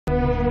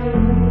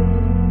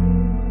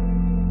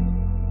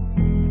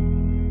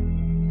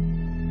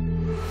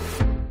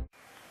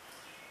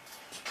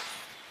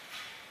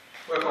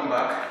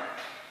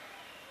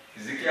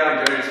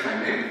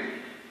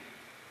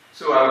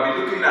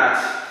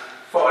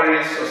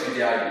foreign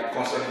subsidiary,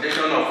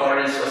 consolidation of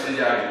foreign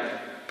subsidiary,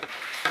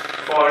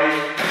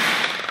 foreign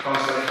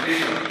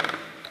consolidation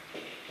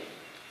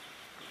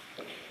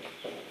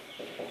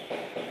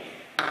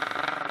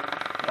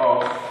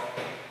of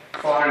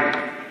foreign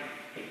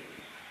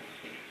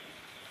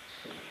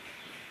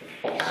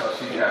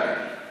subsidiary.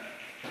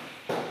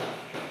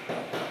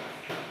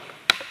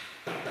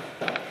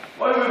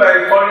 What do you mean by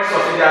a foreign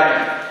subsidiary?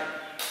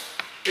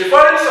 A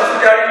foreign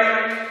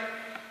subsidiary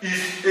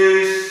is a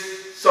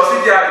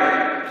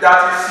subsidiary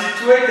that is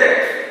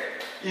situated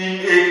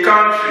in a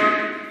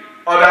country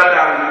other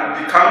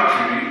than the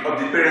country of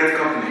the parent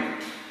company.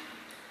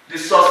 The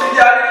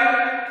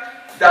subsidiary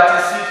that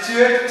is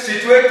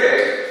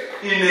situated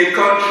in a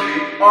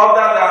country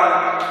other than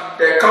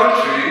the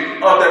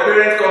country of the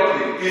parent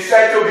company is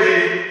said to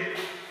be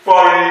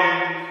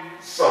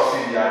foreign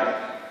subsidiary.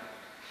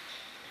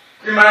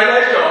 In my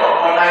lecture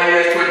on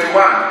IAS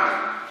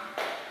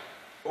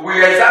 21,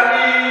 we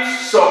examine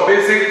some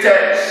basic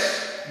terms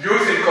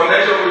used in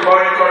connection with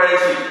foreign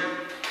currency,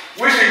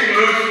 which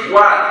include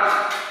 1.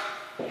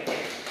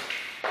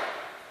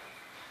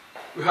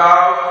 We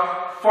have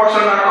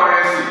functional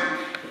currency.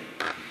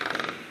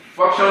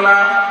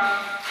 Functional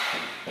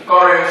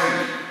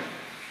currency.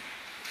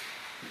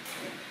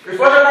 A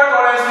functional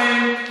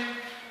currency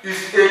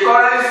is a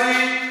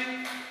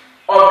currency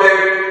of the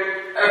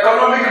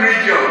economic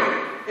region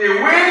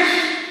in which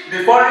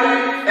the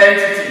foreign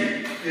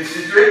entity is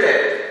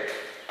situated.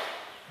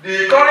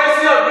 The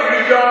currency of the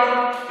region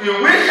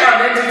in which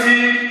an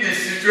entity is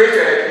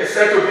situated is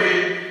said to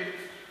be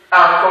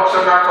a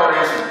functional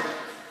currency.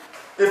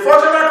 A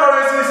functional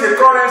currency is a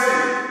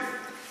currency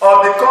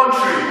of the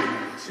country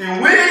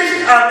in which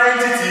an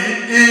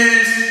entity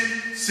is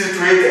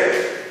situated.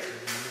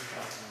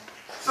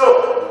 So,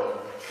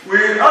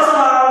 we also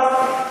have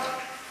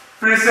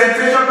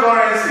presentation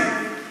currency.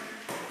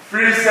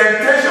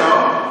 Presentation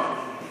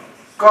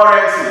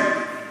currency.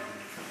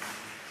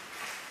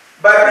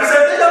 By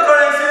presentation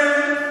currency,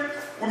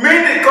 we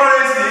mean the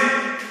currency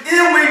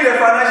in which the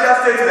financial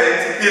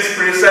statement is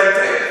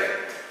presented.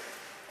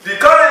 The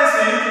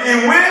currency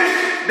in which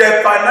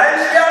the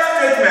financial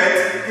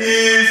statement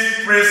is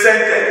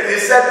presented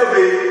is said to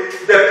be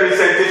the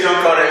presentation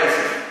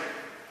currency.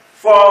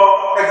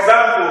 For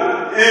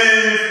example,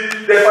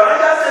 if the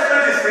financial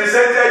statement is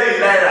presented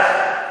in Naira,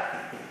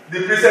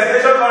 the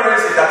presentation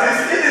currency, that is,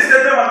 if the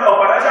statement of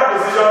financial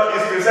position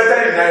is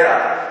presented in Naira,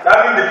 that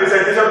means the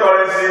presentation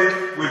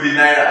currency will be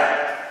Naira.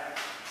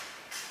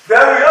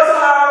 Then we also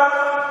have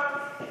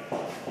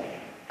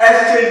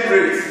exchange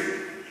rate.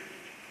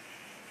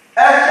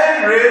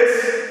 Exchange rate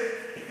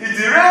is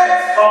the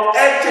rate of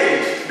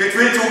exchange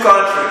between two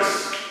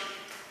countries.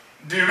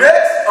 The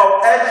rate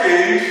of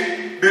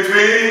exchange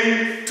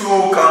between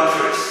two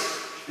countries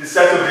is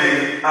said to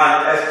be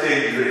an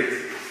exchange rate.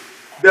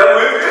 Then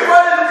we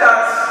frequently look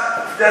at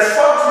the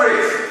spot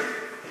rate.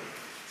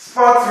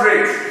 Spot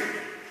rate.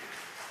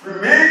 We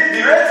mean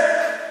the rate,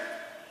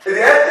 the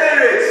exchange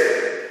rate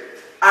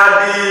at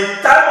the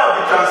time of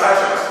the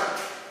transactions.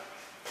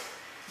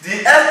 The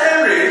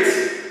exchange rate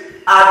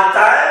at the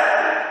time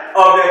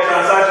of the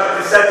transaction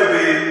is said to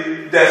be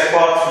the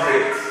spot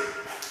rate.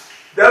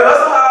 Then we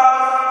also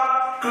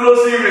have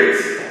closing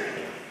rate.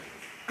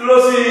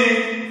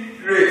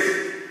 Closing rate.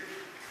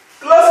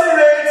 Closing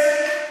rate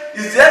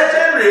is the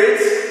exchange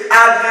rate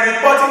at the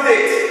reporting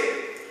date.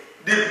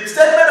 The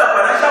statement of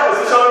financial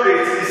position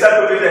rate is said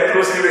to be the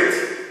closing rate.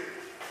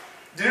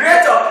 The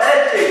rate of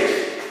exchange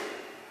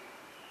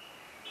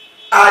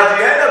at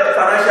the end of the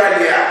financial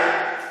year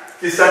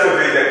is said to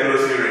be the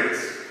closing rate.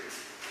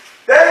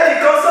 Then the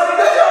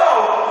consolidation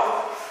of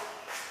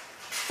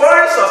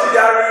foreign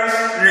subsidiaries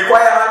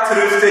require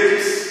 3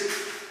 stages.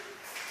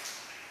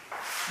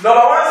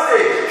 Number 1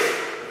 stage,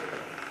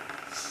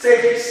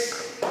 stages.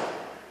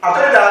 I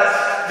told you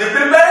that the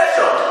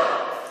preparation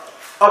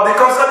of the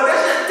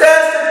consolidation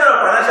statement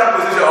of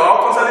financial position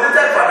or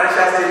consolidated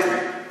financial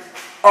statement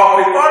of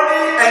a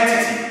foreign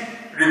entity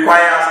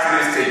requires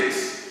 3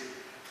 stages.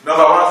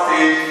 Number 1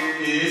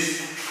 stage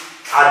is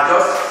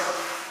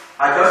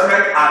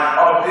adjustment and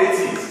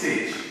updating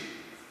stage.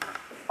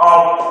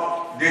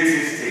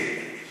 Updating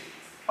stage.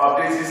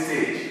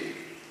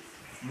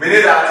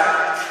 Meaning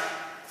that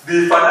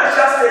the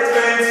financial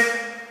statement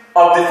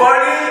of the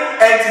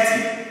foreign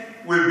entity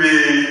will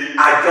be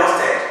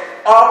adjusted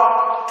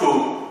up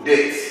to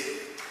date.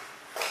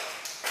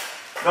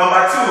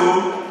 Number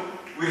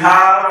 2, we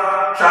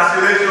have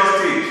translation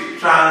stage.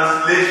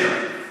 Translation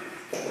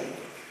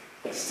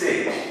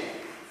stage.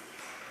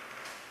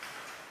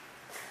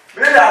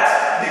 Meaning that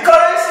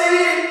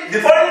the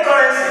foreign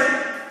currency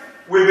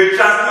will be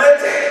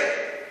translated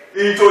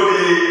into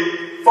the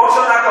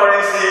functional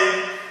currency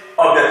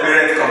of the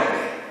parent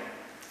company.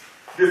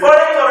 The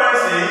foreign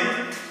currency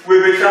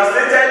will be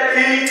translated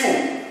into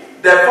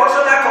the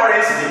functional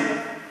currency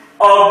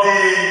of the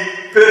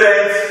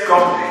parent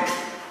company.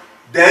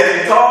 Then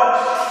the 3rd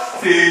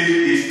stage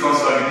is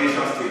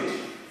consolidation stage.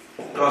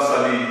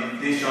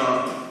 Consolidation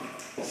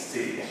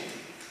stage.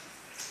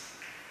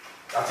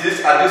 That is,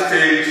 at this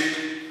stage,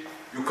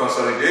 you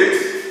consolidate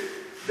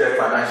the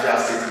financial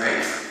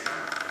statement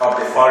of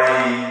the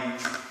foreign,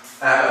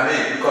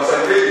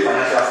 consolidate the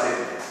financial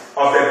statement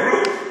of the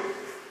group.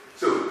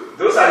 So,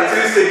 those are the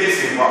 3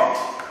 stages involved.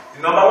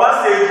 The number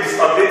 1 stage is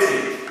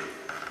updating.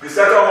 The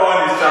second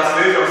one is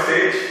translation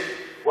stage,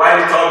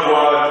 while the third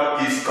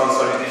one is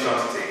consolidation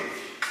stage.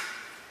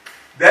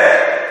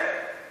 Then,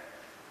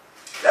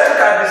 let's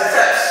look at the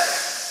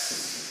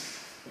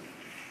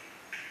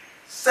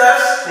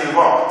steps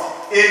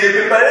involved in the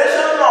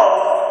preparation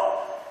of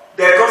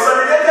the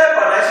consolidated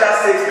financial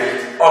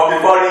statement of the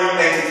foreign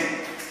entity.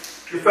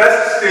 The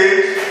first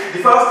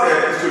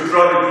step is to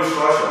draw the group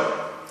structure.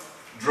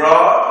 Draw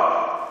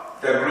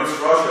the group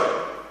structure.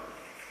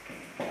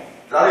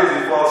 That is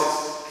the first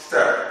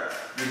step.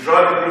 You draw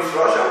the group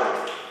structure.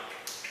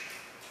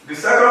 The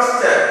second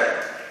step,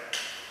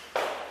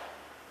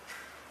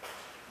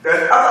 then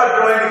after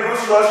drawing the group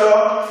structure,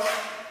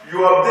 you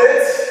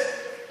update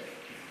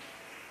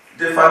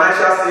the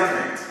financial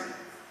statement.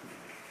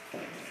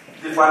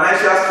 The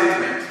financial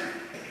statement.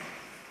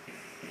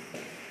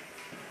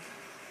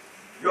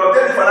 You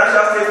update the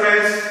financial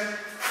statement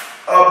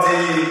of the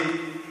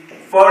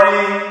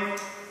foreign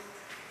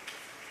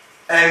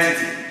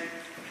entity.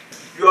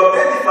 You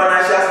update the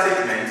financial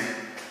statement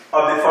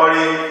of the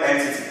foreign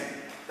entity.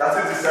 That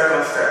is the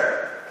second step.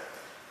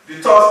 The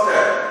third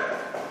step,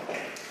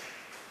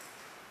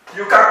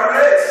 you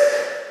calculate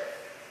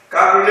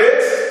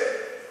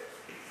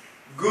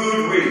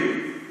goodwill.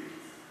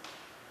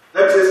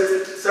 Let's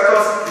just the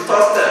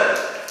third step.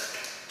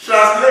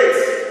 Translate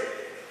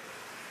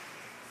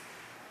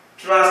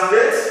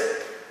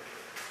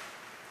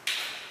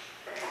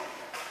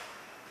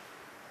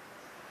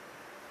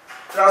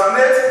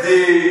the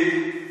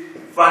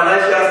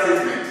financial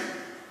statement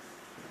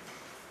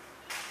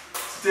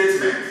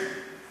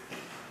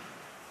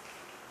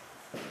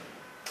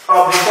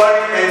of the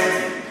foreign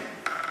entity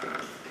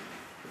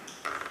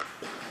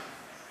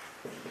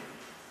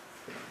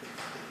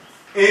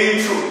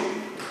into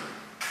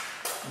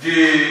the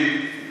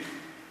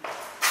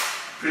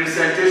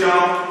presentation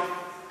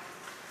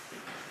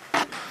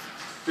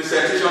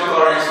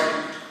currency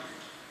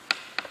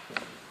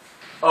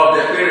of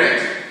the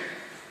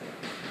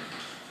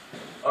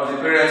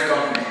parent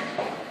company.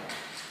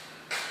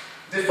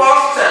 The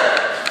first step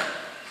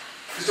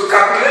is to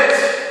calculate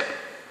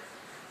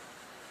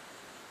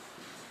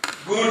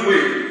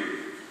goodwill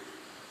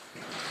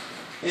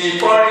in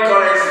foreign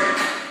currency.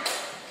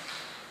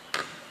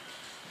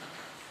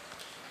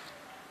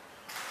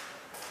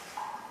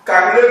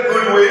 Calculate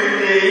goodwill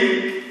in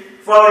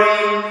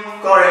foreign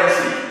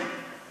currency.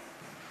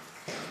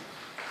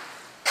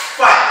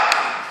 5.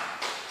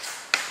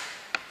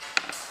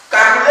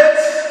 Calculate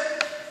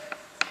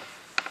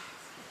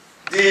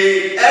the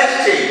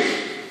exchange.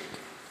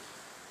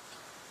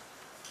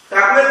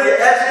 Calculate the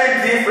exchange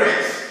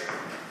difference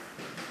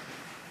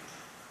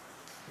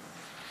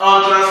on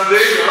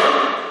translation.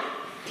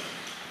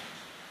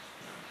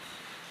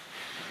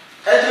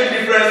 Exchange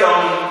difference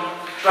on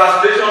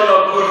translation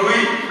of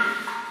goodwill.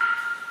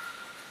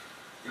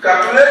 You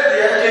calculate the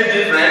exchange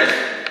difference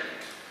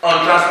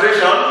on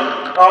translation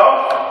of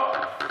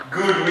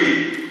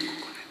goodwill.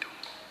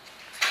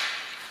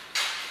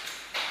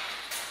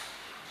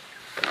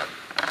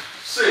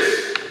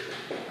 6.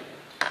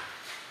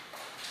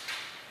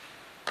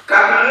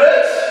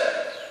 Calculate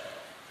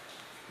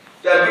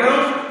the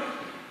group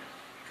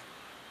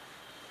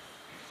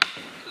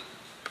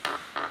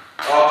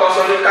or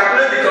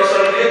calculate the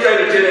consolidated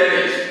retained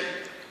earnings.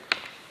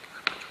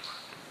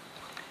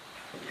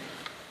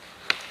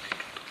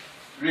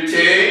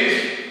 Retained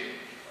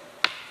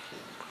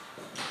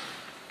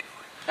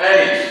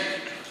earnings.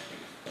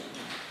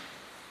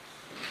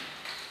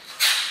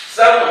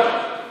 7.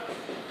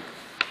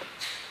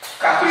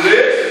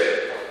 Calculate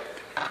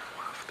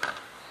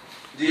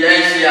the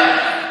NCI,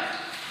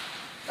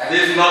 that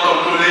is not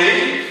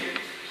controlling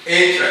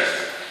interest.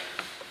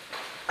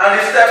 And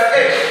the step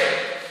 8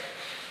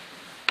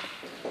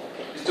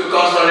 is to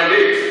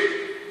consolidate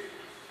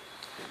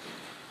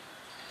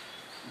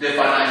the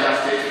financial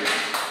statement.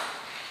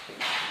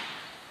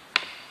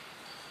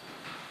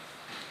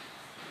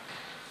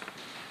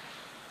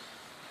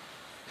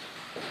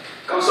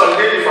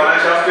 Consolidate the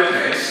financial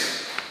statements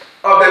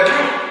of the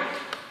group.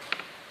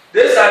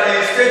 These are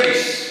the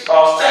stages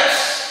or steps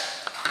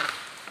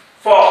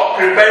for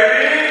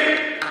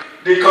preparing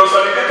the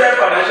consolidated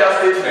financial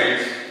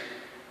statement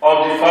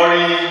of the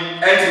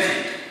foreign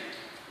entity.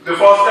 The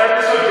first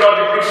step is to draw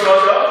the group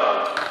structure.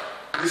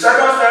 The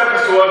second step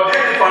is to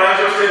update the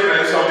financial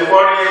statements of the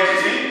foreign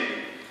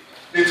entity.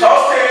 The third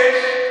stage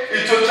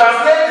is to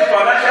translate the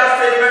financial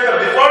statement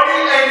of the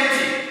foreign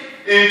entity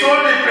into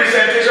the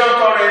presentation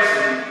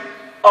currency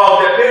of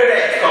the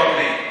parent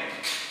company.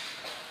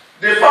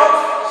 The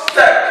fourth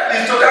step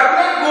is to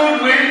calculate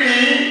goodwill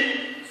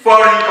in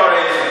foreign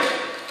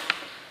currency.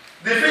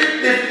 The fifth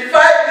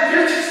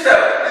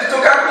step is to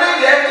calculate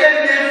the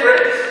exchange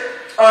difference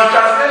on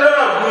translation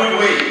of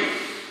goodwill.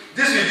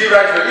 This will give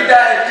rise to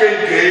either exchange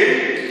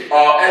gain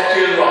or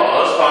exchange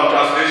loss on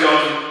translation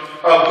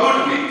of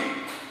goodwill.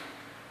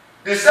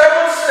 The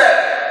seventh step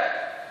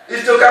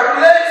is to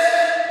calculate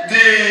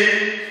the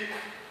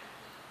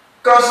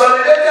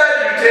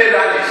consolidated retained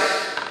earnings.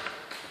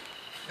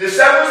 The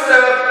seventh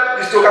step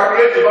is to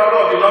calculate the value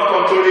of the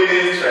non-controlling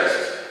interest.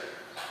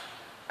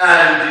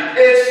 And the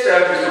eighth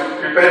step is to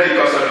prepare the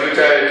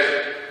consolidated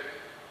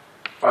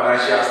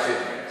financial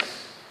statements.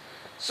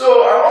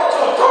 So I want to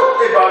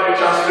talk about the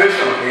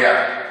translation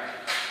here.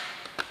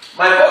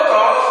 My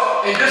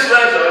focus in this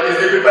lesson is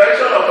the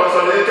preparation of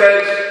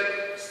consolidated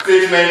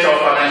statement of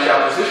financial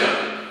position.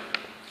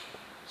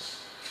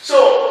 So,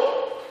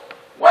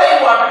 when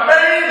you are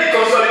preparing the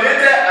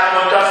consolidated and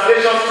on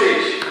translation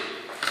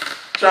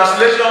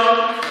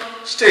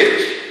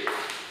stage,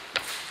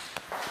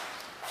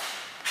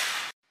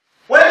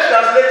 when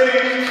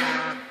translating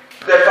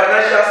the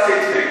financial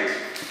statement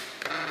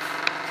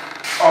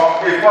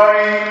of a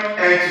foreign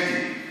entity,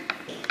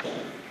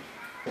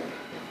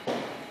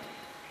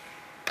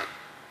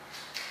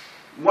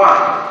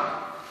 one,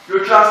 you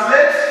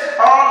translate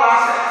all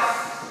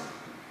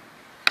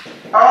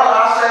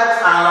assets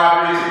and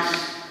liabilities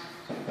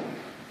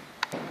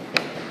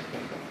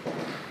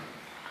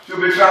to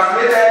be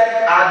translated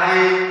at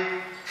the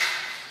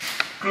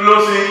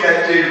closing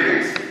exchange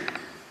rate.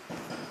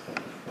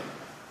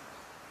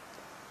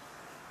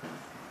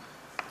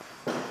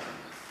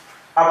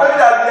 I told you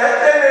that the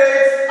exchange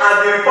rate and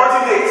the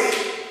reporting date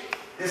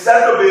is said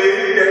to be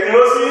the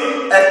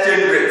closing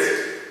exchange rate.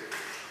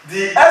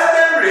 The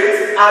exchange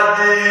rate at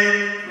the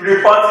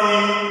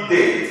reporting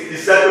date is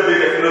said to be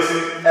the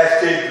closing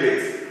exchange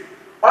rate.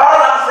 All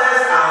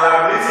assets and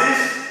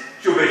liabilities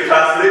should be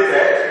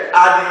translated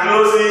at the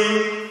closing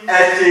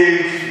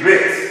exchange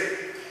rate.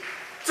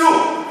 2.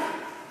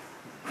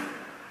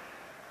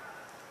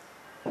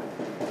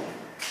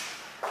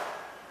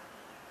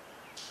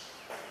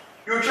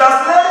 You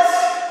translate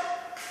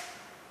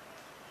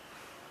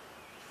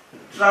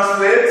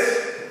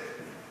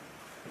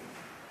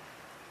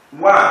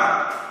 1.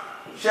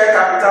 Share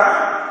capital,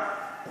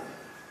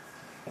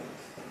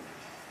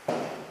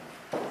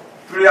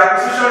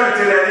 pre-acquisition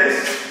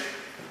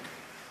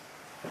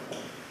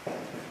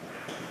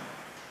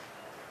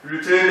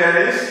retained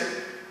earnings,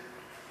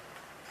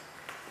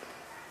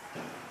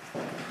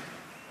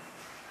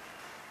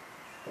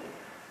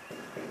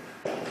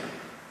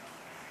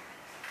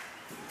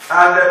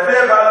 and the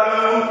fair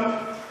value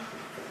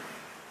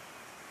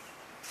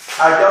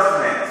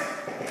adjustment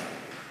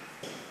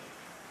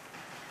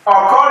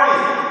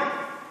occurring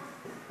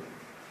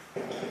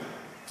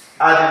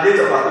at the date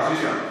of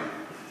acquisition.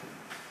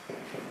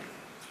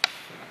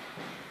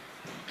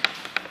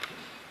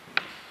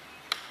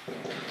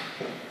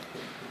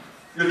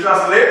 You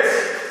translate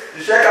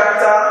the share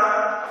capital,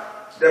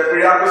 the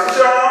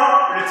pre-acquisition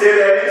retained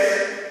earnings,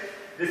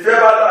 the fair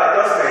value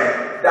adjustment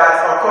that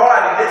occur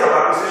at the date of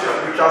acquisition.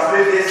 You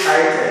translate these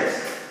items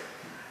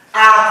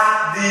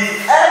at the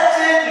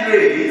exchange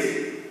rate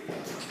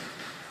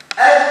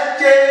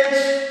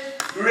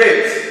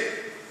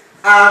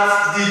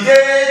at the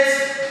date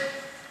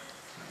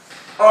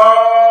of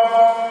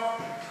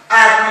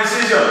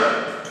acquisition.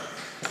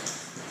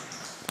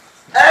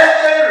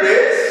 Exchange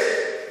rate,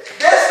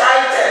 these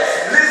items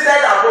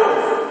listed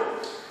above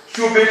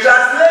should be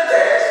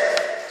translated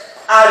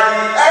at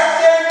the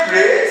exchange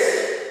rate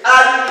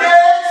at the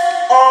date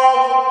of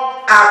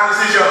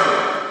acquisition.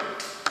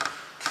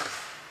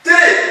 3.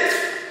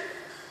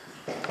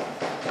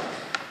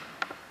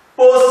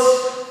 Post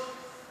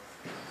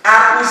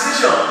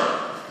acquisition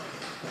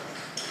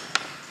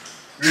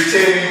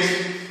retained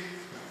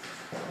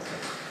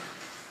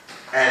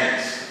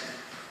earnings.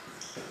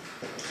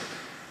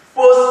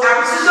 Post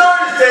acquisition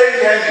retained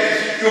earnings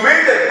to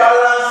make the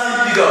balancing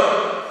figure.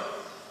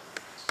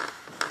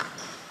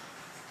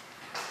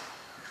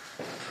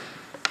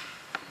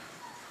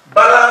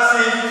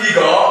 Balancing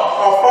figure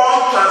upon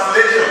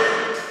translation.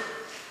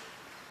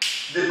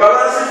 The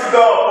balancing figure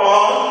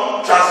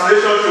upon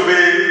translation should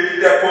be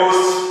the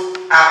post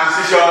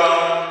acquisition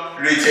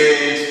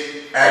retained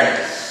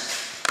earnings.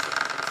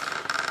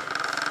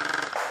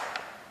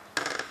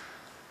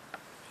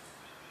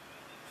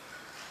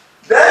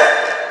 Then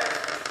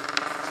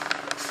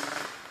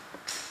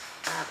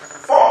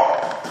 4.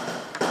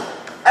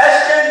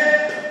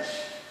 Exchange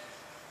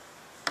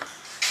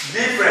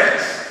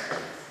difference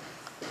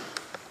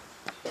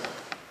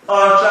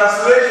on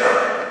translation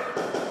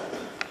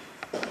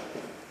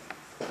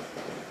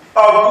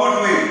of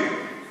goodwill.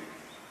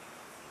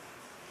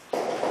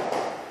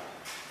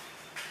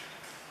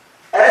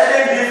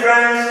 Exchange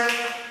difference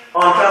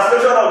on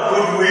translation of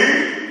goodwill.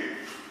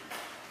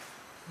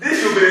 This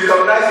should be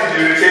recognized in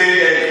the retained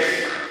earnings.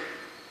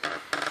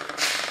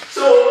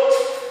 So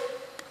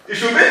it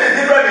should be the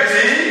difference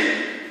between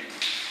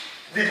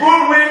the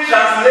goodwill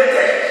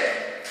translated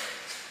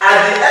at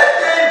the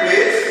exchange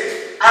rate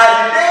at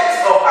the date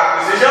of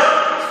acquisition.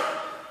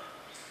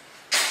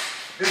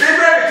 The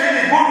difference between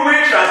the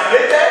goodwill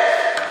translated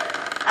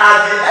at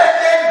the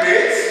exchange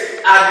rate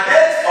at the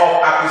date of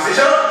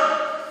acquisition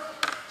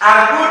and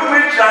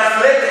goodwill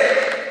translated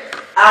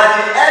at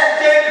the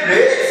exchange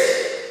rate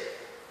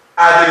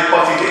at the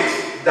reporting date.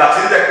 That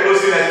is the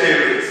closing exchange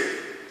rate.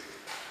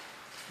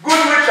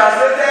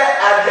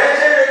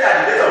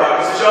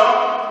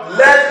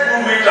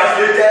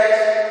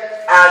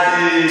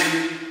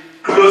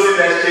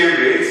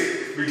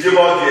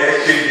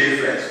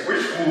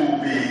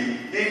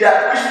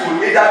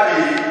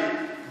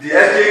 the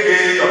exchange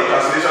gains on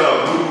translation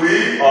of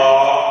goodwill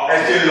or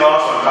exchange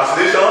loss on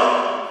translation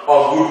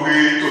of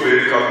goodwill to be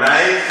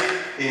recognized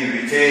in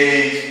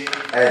retained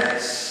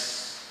earnings.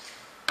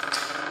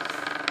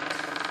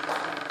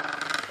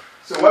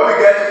 So when we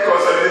get to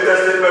consolidated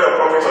statement of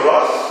profit or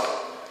loss,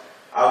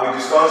 I will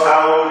discuss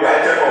how the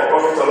item of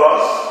profit or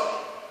loss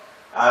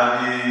and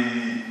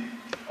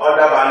the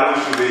other value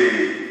should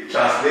be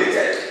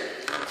translated.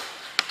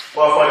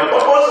 But for the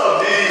purpose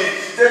of the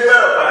statement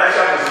of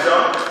financial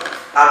position,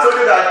 I told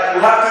you that we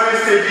have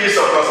 3 stages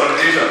of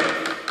consolidation.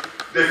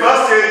 The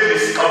first stage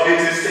is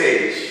updating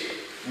stage,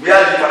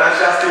 where the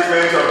financial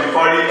statement of the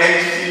foreign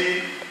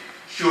entity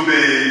should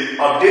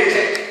be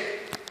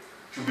updated,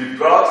 should be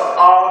brought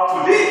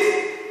up to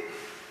date.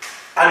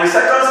 And the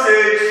second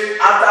stage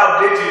after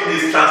updating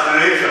is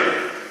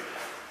translation.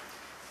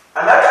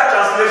 And after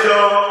translation,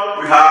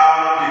 we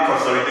have the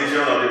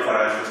consolidation of the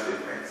financial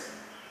statements.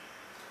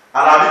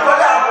 And I'll be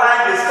further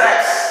outlining the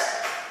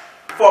steps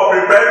for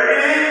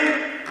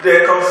preparing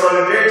the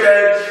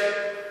consolidated,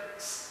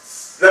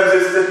 let me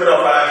say, statement of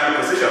financial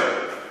position.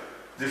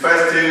 The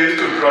first thing is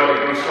to draw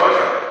the group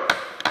structure.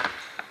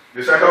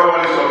 The second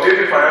one is to update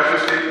the financial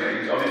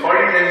statement of the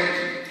foreign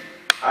entity.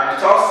 And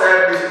the third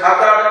step is,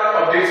 after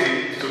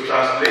updating, is to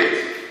translate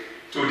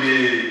to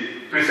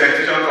the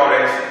presentation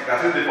currency,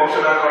 that is the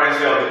functional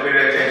currency of the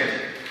parent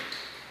entity.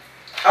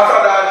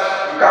 After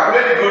that, you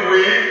calculate the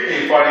goodwill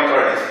in foreign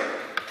currency.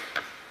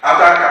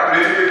 After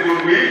calculating the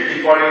goodwill in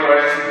foreign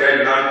currency, then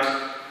you now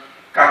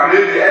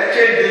calculate the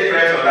exchange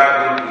difference of that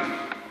goodwill.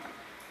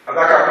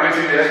 After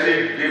calculating the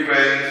exchange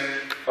difference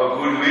of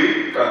goodwill,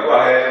 you can go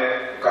ahead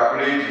and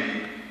calculate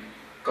the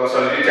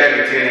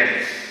consolidated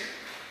retained,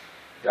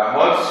 the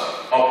amount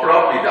of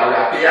profit that will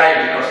appear in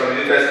the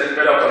consolidated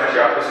statement of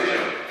financial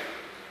position.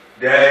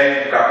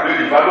 Then you calculate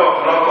the value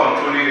of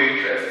non-controlling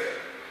interest,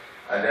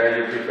 and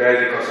then you prepare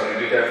the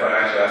consolidated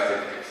financial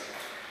statements.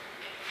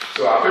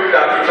 So I told you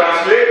that to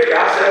translate the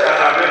assets and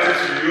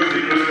liabilities, you use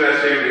the closing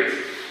exchange rate.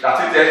 That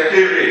is the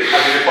exchange rate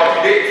at the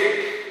reporting date.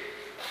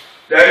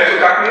 Then to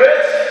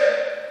calculate,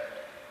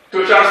 to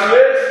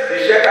translate the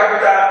share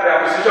capital, the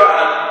acquisition,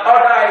 and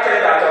other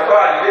items that occur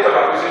at the date of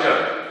acquisition,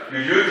 you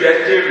use the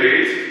exchange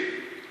rate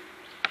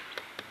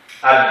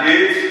and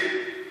date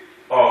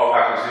of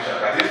acquisition.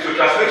 That is to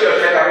translate your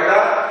share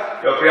capital,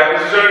 your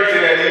pre-acquisition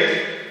retained earnings,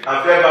 and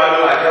fair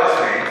value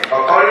adjustment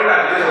occurring at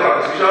the date of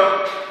acquisition.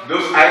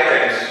 Those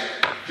items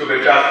should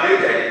be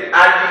translated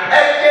at the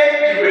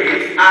exchange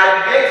rate at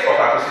the date of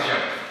acquisition.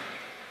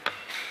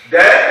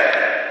 Then,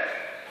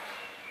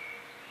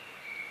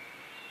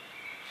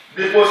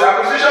 the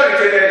post-acquisition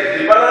retained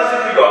earnings, the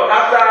balancing figure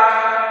after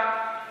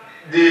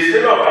the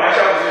statement of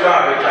financial position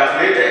has been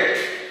translated,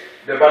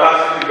 the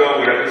balancing figure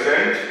will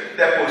represent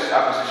the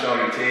post-acquisition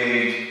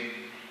retained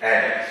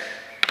earnings.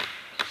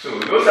 So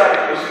those are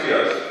the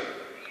procedures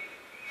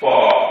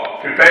for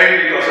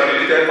preparing the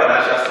consolidated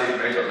financial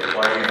statement of the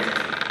foreign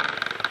entity.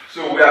 So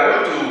we are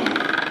going to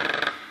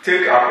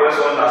take our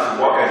question as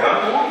a work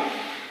example.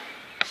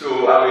 So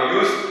I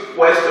will use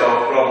question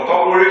from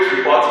corporate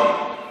reporting,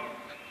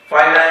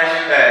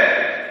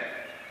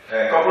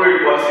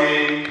 corporate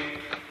reporting,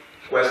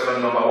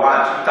 question number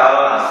 1,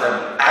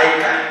 2007,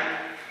 Ican,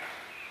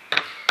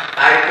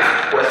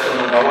 question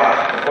number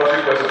 1,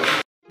 compulsory question